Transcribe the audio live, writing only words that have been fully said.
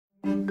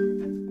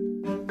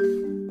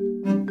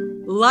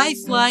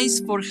lifelines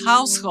for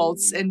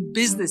households and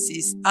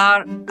businesses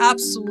are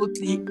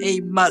absolutely a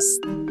must.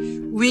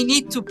 We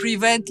need to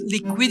prevent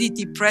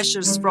liquidity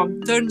pressures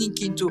from turning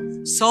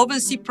into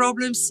solvency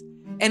problems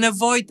and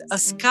avoid a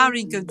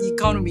scarring of the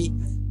economy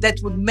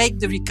that would make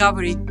the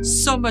recovery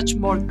so much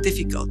more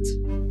difficult.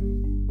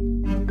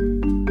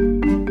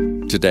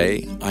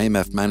 Today,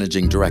 IMF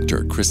Managing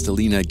Director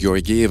Kristalina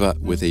Georgieva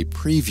with a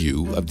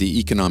preview of the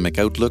economic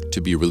outlook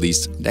to be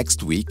released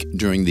next week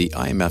during the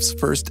IMF's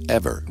first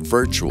ever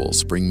virtual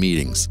spring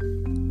meetings.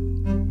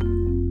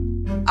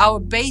 Our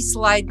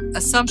baseline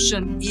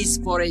assumption is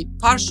for a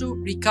partial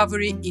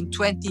recovery in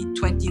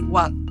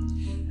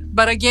 2021.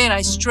 But again,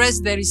 I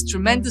stress there is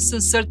tremendous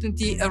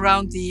uncertainty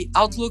around the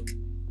outlook.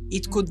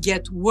 It could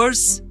get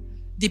worse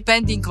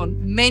depending on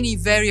many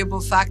variable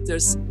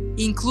factors,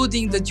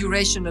 including the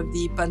duration of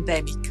the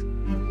pandemic.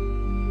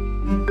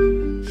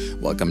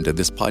 Welcome to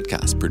this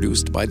podcast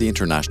produced by the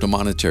International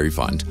Monetary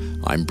Fund.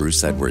 I'm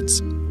Bruce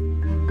Edwards.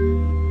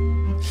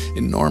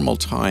 In normal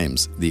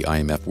times, the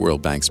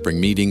IMF-World Bank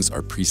Spring Meetings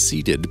are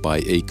preceded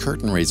by a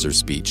curtain-raiser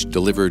speech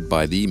delivered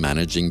by the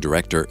Managing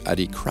Director at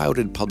a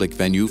crowded public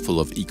venue full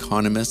of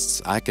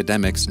economists,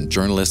 academics, and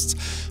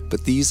journalists.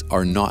 But these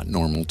are not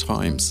normal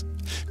times.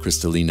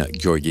 Kristalina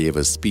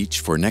Georgieva's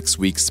speech for next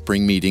week's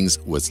spring meetings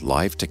was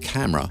live to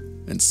camera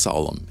and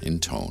solemn in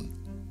tone.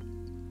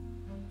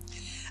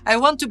 I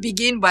want to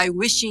begin by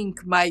wishing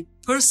my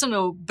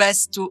personal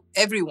best to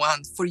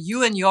everyone for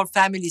you and your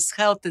family's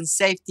health and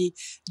safety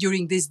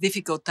during these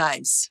difficult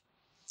times.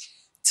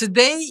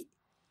 Today,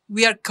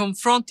 we are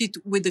confronted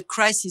with a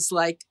crisis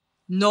like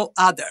no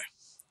other.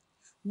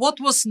 What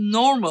was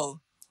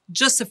normal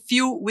just a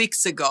few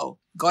weeks ago,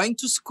 going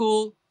to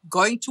school,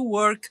 going to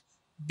work,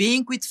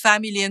 being with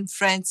family and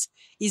friends,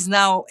 is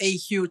now a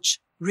huge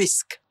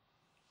risk.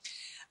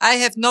 I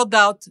have no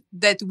doubt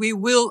that we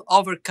will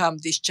overcome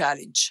this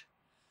challenge.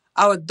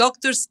 Our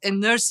doctors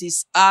and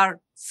nurses are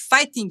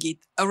fighting it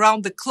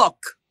around the clock,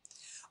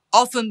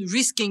 often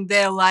risking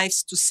their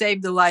lives to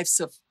save the lives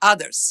of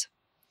others.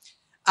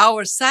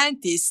 Our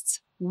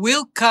scientists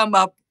will come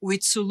up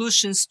with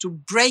solutions to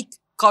break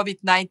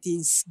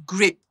COVID-19's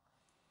grip.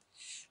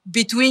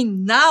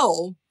 Between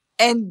now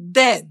and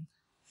then,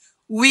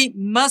 we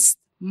must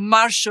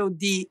marshal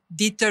the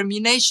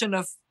determination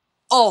of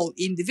all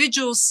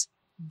individuals,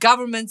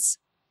 governments,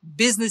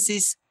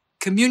 businesses,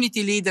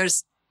 community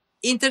leaders,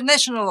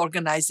 international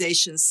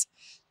organizations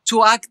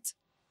to act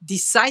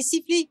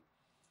decisively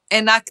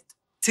and act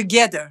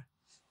together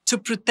to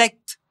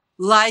protect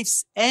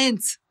lives and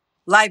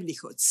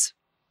livelihoods.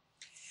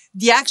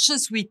 The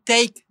actions we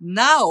take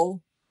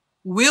now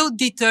will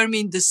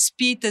determine the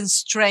speed and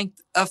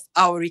strength of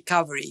our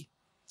recovery.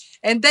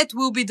 And that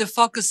will be the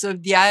focus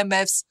of the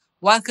IMF's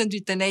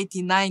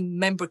 189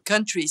 member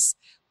countries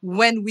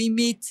when we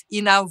meet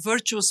in our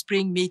virtual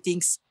spring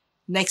meetings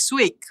next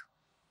week.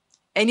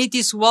 And it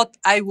is what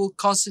I will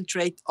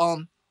concentrate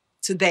on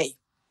today.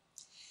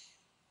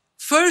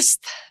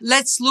 First,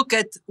 let's look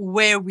at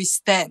where we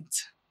stand.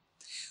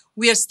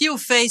 We are still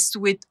faced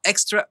with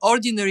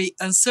extraordinary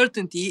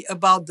uncertainty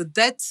about the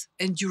depth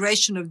and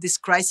duration of this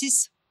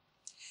crisis.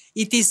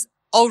 It is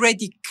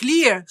already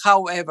clear,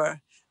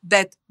 however,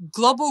 that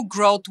global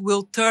growth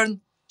will turn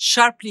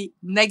sharply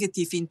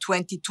negative in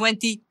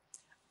 2020,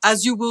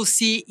 as you will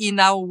see in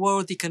our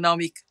World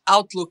Economic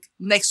Outlook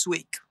next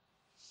week.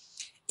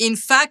 In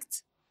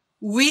fact,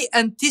 we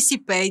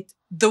anticipate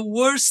the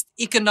worst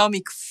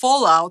economic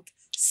fallout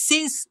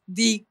since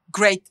the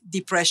Great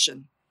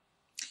Depression.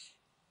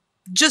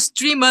 Just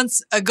 3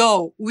 months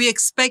ago, we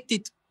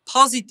expected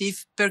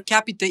positive per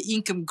capita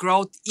income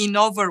growth in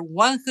over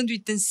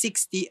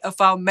 160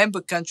 of our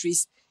member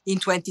countries in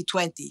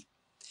 2020.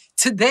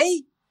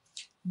 Today,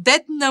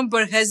 that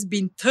number has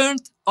been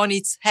turned on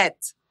its head.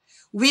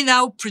 We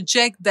now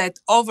project that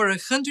over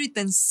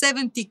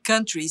 170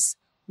 countries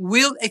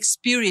will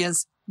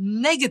experience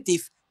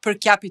negative per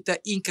capita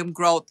income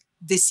growth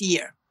this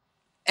year.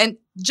 And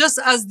just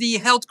as the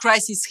health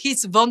crisis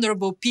hits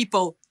vulnerable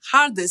people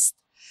hardest,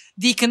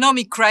 the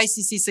economic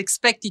crisis is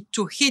expected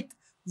to hit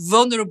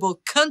vulnerable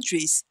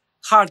countries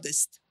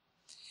hardest.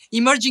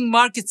 Emerging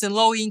markets and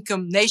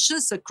low-income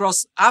nations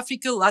across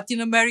Africa, Latin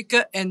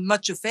America, and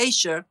much of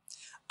Asia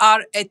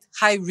are at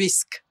high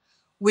risk.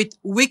 With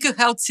weaker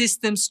health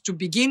systems to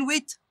begin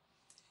with,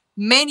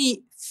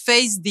 many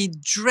face the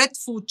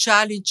dreadful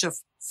challenge of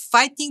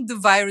fighting the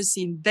virus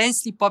in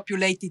densely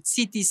populated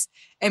cities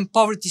and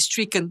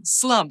poverty-stricken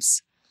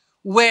slums,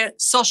 where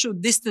social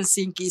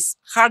distancing is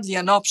hardly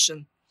an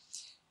option.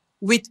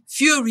 With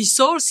few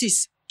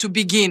resources to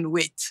begin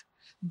with,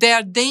 they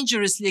are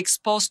dangerously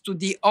exposed to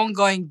the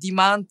ongoing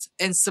demand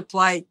and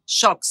supply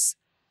shocks,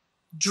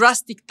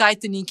 drastic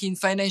tightening in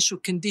financial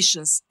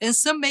conditions, and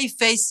some may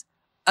face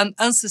an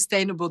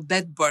unsustainable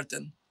debt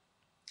burden.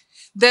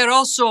 They're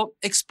also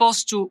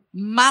exposed to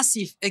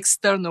massive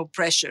external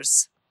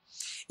pressures.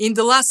 In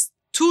the last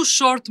 2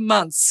 short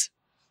months,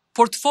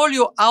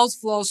 portfolio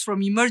outflows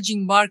from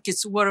emerging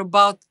markets were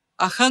about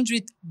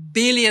 $100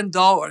 billion,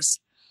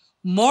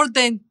 more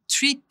than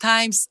 3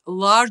 times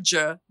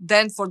larger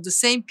than for the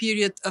same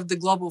period of the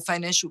global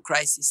financial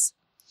crisis.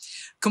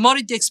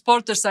 Commodity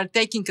exporters are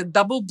taking a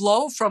double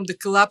blow from the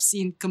collapse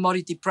in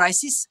commodity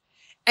prices,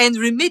 and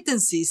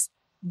remittances,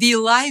 the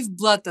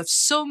lifeblood of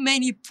so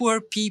many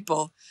poor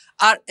people,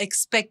 are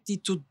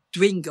expected to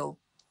dwindle.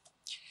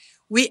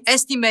 We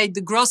estimate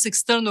the gross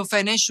external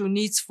financial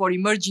needs for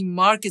emerging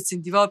markets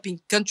in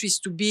developing countries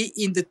to be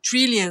in the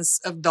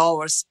trillions of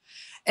dollars,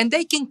 and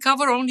they can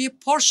cover only a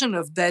portion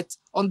of that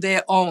on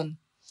their own,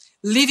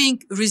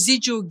 leaving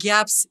residual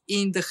gaps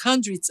in the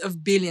hundreds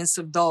of billions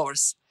of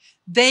dollars.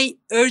 They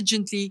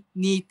urgently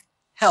need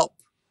help.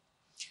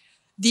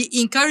 The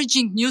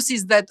encouraging news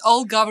is that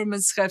all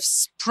governments have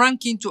sprung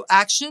into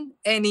action,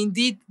 and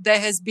indeed there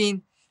has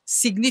been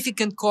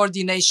significant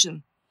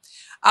coordination.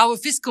 Our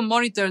fiscal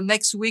monitor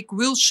next week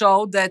will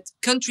show that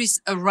countries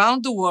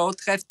around the world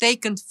have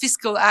taken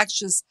fiscal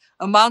actions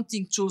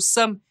amounting to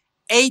some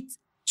 $8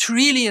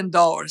 trillion.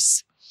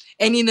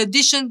 And in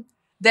addition,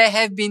 there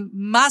have been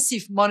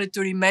massive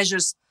monetary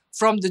measures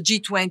from the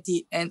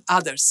G20 and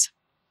others.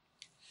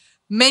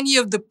 Many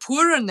of the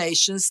poorer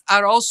nations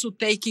are also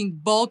taking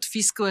both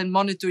fiscal and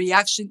monetary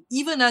action,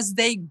 even as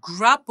they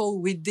grapple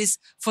with this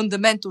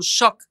fundamental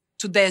shock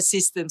to their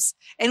systems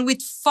and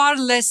with far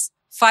less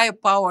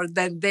firepower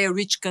than their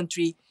rich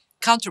country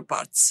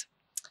counterparts.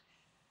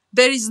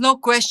 There is no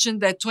question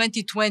that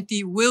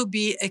 2020 will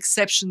be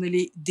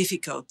exceptionally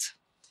difficult.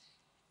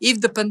 If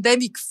the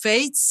pandemic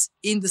fades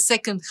in the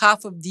second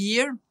half of the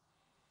year,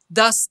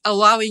 thus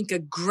allowing a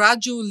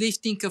gradual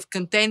lifting of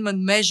containment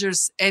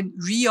measures and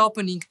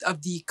reopening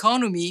of the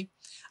economy,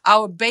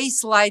 our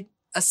baseline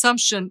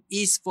assumption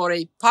is for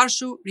a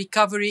partial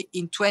recovery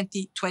in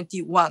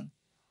 2021.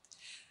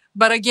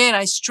 But again,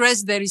 I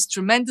stress there is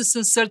tremendous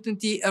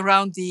uncertainty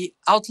around the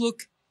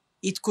outlook.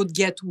 It could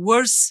get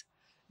worse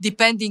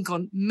depending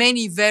on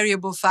many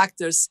variable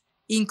factors,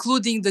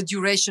 including the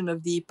duration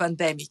of the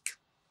pandemic.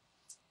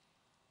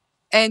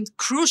 And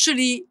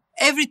crucially,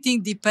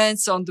 everything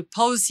depends on the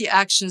policy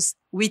actions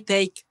we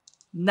take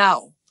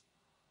now.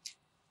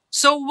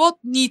 So what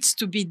needs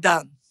to be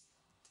done?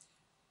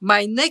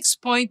 My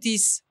next point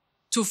is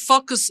to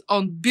focus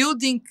on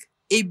building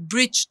a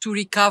bridge to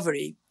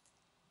recovery.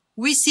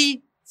 We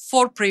see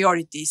 4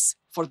 priorities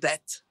for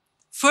that.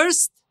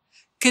 First,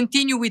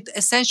 continue with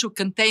essential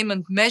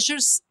containment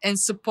measures and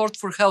support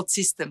for health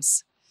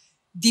systems.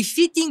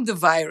 Defeating the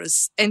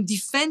virus and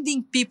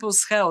defending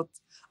people's health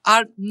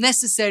are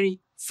necessary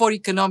for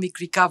economic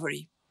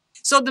recovery.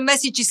 So the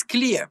message is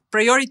clear.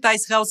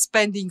 Prioritize health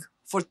spending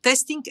for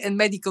testing and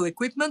medical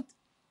equipment,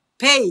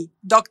 pay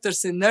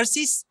doctors and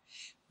nurses,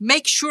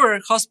 make sure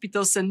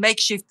hospitals and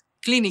makeshift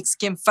clinics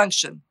can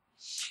function.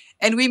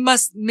 And we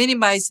must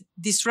minimize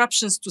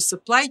disruptions to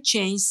supply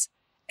chains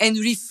and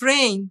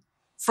refrain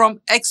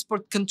from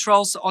export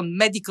controls on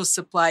medical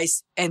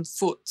supplies and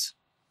food.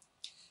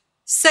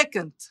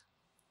 Second,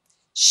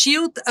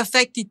 shield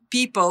affected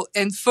people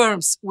and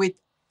firms with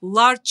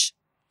large,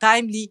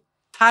 timely,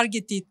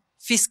 targeted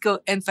fiscal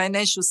and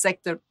financial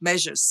sector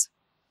measures.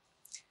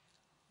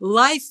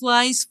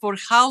 Lifelines for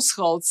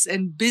households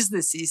and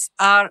businesses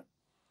are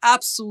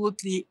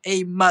absolutely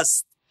a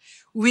must.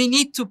 We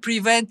need to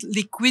prevent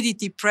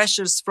liquidity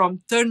pressures from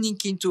turning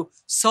into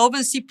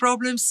solvency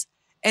problems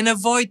and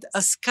avoid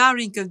a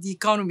scarring of the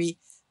economy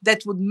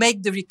that would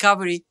make the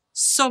recovery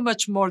so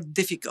much more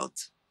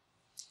difficult.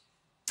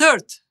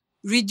 Third,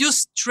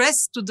 reduce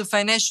stress to the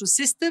financial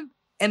system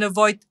and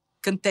avoid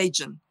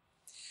contagion.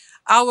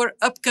 Our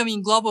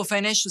upcoming Global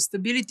Financial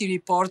Stability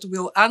Report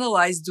will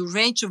analyze the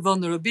range of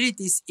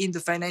vulnerabilities in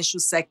the financial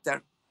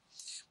sector.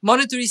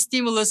 Monetary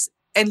stimulus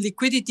and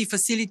liquidity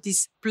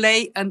facilities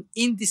play an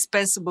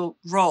indispensable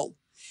role,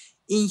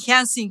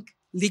 enhancing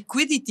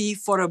liquidity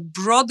for a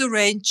broader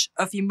range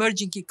of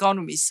emerging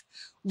economies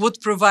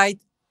would provide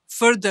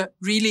further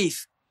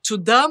relief to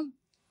them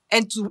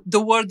and to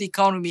the world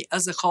economy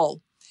as a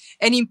whole.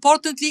 And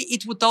importantly,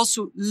 it would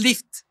also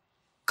lift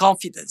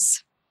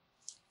confidence.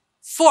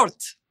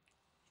 Fourth,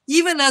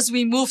 even as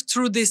we move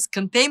through this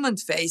containment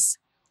phase,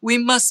 we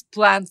must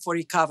plan for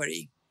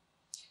recovery.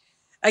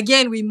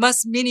 Again, we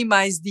must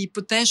minimize the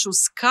potential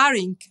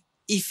scarring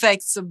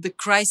effects of the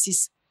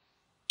crisis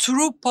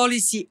through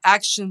policy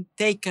action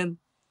taken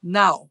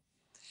now.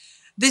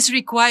 This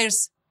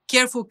requires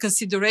careful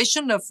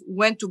consideration of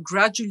when to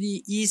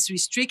gradually ease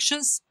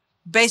restrictions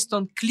based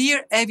on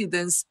clear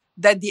evidence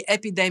that the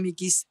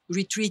epidemic is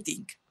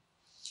retreating.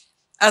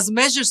 As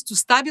measures to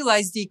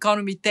stabilize the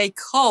economy take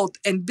hold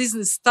and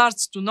business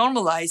starts to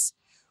normalize,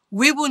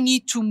 we will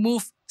need to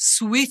move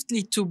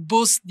swiftly to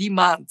boost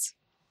demand.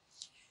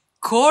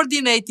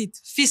 Coordinated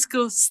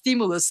fiscal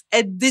stimulus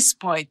at this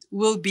point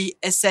will be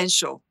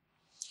essential.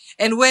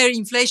 And where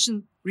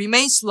inflation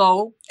remains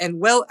low and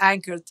well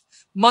anchored,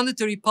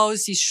 monetary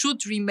policy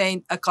should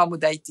remain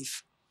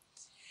accommodative.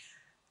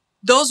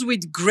 Those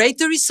with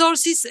greater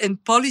resources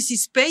and policy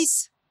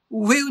space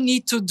will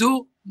need to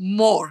do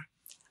more.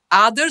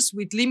 Others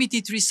with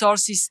limited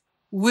resources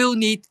will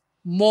need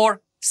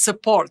more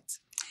support.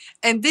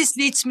 And this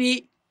leads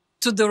me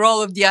to the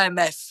role of the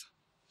IMF.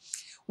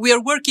 We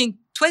are working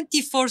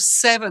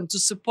 24/7 to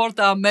support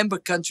our member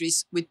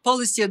countries with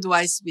policy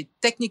advice, with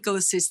technical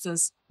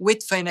assistance,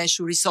 with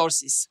financial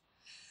resources.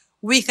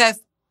 We have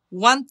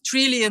 $1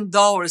 trillion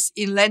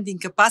in lending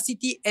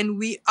capacity, and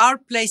we are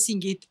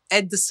placing it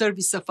at the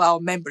service of our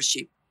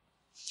membership.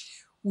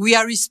 We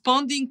are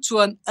responding to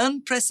an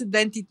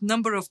unprecedented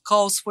number of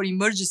calls for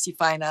emergency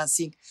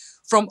financing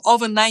from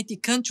over 90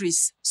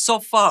 countries so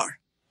far.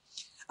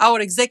 Our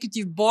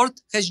executive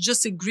board has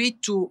just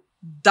agreed to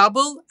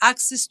double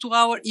access to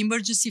our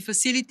emergency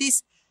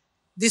facilities.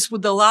 This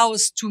would allow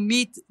us to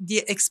meet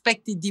the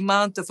expected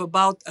demand of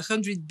about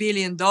 $100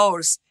 billion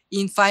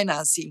in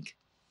financing.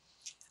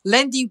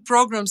 Lending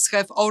programs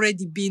have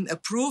already been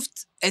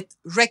approved at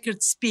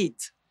record speed.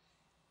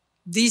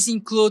 These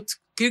include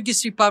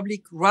Kyrgyz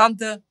Republic,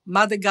 Rwanda,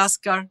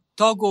 Madagascar,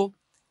 Togo,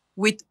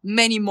 with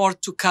many more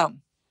to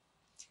come.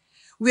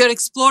 We are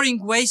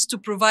exploring ways to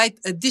provide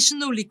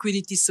additional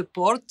liquidity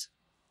support,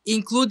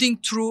 including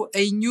through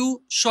a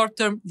new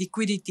short-term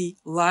liquidity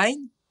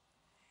line,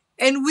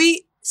 and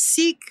we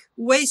seek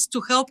ways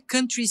to help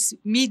countries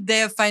meet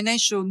their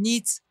financial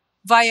needs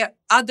via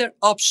other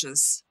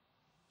options,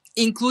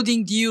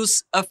 including the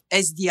use of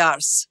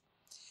SDRs.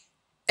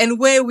 And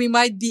where we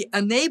might be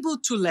unable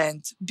to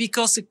lend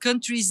because a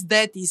country's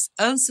debt is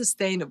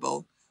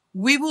unsustainable,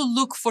 we will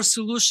look for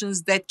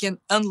solutions that can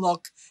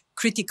unlock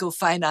critical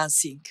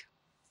financing.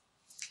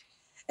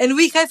 And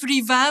we have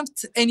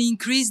revamped and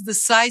increased the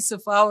size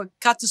of our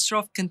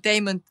Catastrophe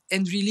Containment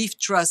and Relief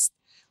Trust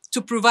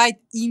to provide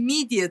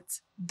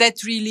immediate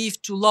debt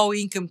relief to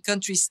low-income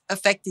countries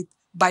affected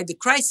by the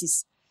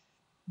crisis,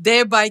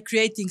 thereby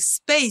creating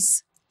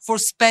space for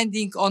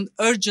spending on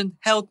urgent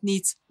health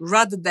needs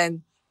rather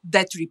than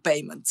debt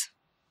repayment.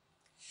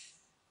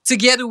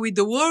 Together with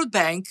the World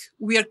Bank,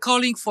 we are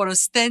calling for a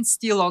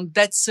standstill on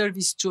debt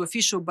service to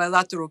official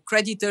bilateral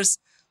creditors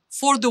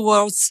for the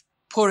world's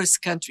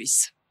poorest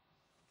countries.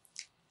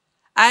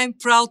 I am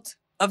proud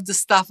of the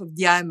staff of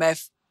the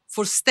IMF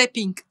for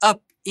stepping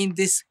up in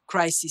this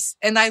crisis,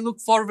 and I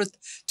look forward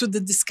to the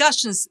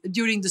discussions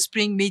during the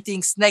spring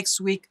meetings next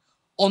week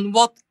on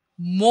what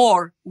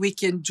more we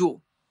can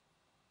do.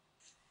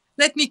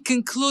 Let me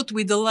conclude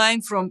with a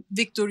line from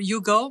Victor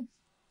Hugo,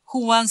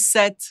 who once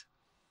said,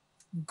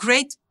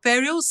 "Great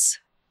perils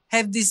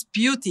have this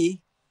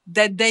beauty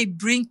that they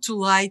bring to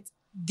light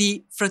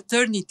the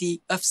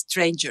fraternity of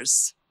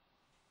strangers."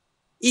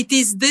 It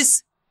is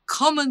this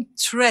common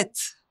thread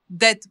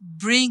that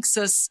brings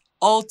us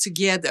all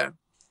together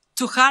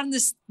to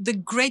harness the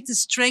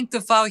greatest strength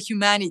of our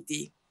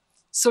humanity: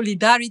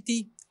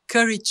 solidarity,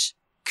 courage,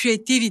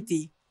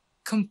 creativity,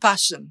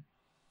 compassion.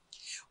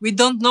 We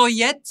don't know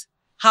yet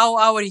how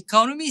our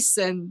economies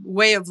and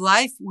way of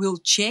life will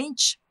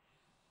change,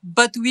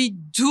 but we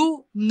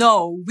do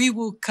know we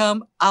will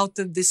come out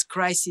of this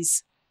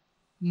crisis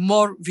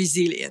more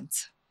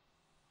resilient.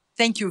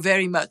 Thank you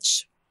very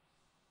much.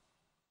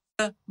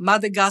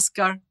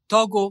 Madagascar,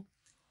 Togo,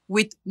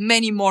 with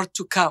many more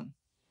to come.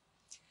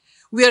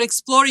 We are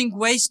exploring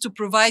ways to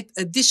provide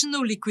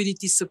additional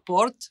liquidity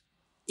support,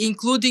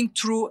 including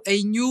through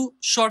a new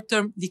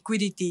short-term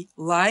liquidity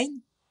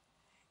line,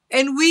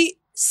 and we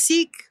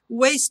seek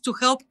ways to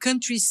help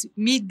countries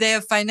meet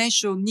their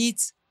financial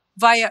needs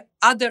via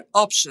other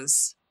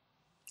options,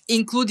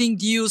 including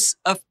the use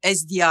of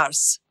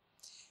SDRs.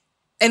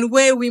 And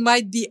where we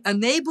might be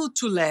unable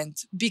to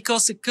lend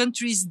because a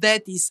country's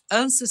debt is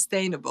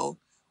unsustainable,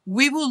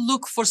 we will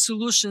look for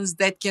solutions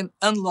that can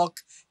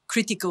unlock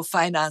critical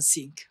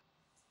financing.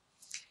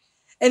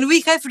 And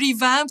we have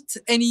revamped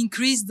and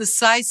increased the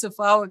size of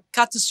our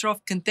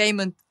Catastrophe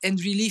Containment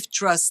and Relief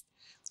Trust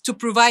to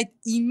provide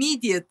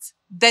immediate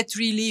debt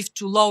relief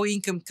to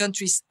low-income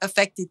countries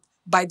affected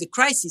by the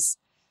crisis,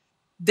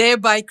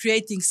 thereby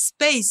creating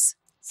space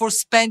for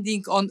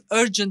spending on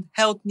urgent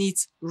health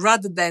needs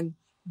rather than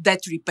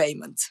debt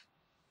repayment.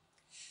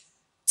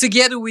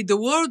 Together with the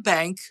World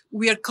Bank,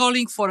 we are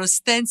calling for a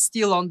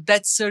standstill on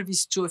debt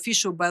service to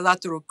official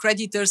bilateral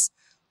creditors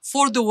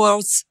for the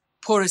world's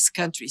poorest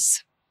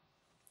countries.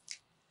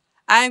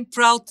 I am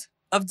proud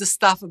of the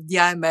staff of the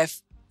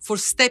IMF for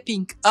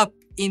stepping up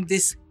in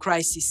this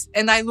crisis,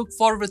 and I look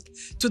forward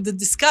to the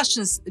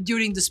discussions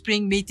during the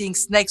spring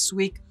meetings next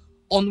week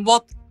on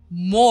what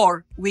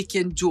more we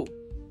can do.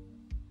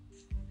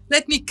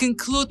 Let me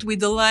conclude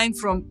with a line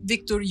from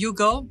Victor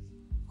Hugo,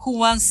 who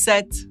once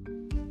said,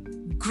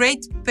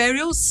 "Great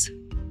perils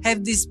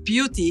have this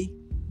beauty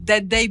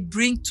that they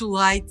bring to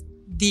light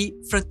the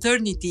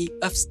fraternity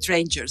of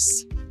strangers."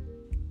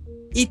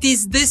 It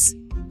is this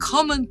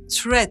common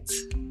thread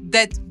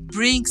that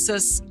brings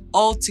us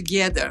all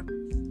together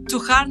to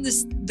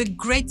harness the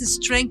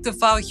greatest strength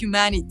of our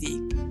humanity: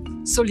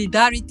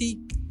 solidarity,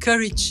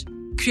 courage,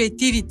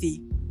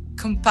 creativity,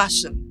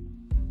 compassion.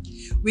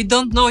 We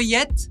don't know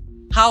yet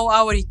how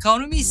our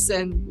economies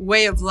and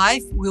way of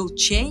life will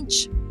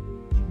change,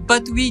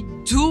 but we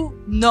do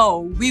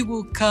know we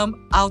will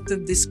come out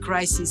of this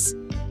crisis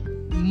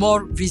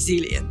more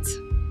resilient.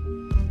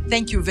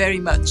 Thank you very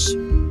much.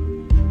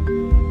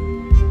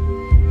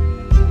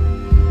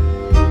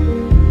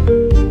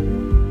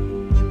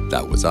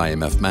 That was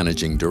IMF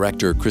Managing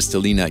Director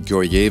Kristalina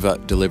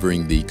Georgieva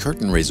delivering the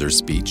curtain raiser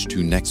speech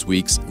to next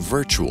week's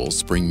virtual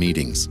spring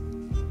meetings.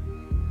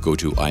 Go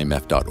to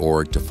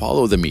imf.org to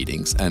follow the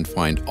meetings and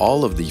find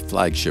all of the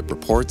flagship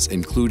reports,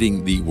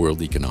 including the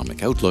World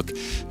Economic Outlook,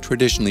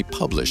 traditionally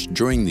published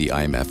during the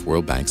IMF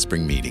World Bank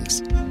Spring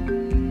Meetings.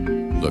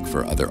 Look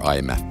for other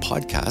IMF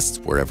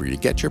podcasts wherever you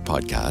get your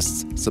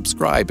podcasts,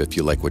 subscribe if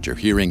you like what you're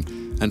hearing,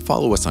 and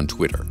follow us on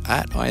Twitter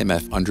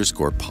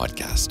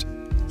 @IMF_podcast.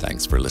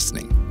 Thanks for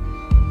listening.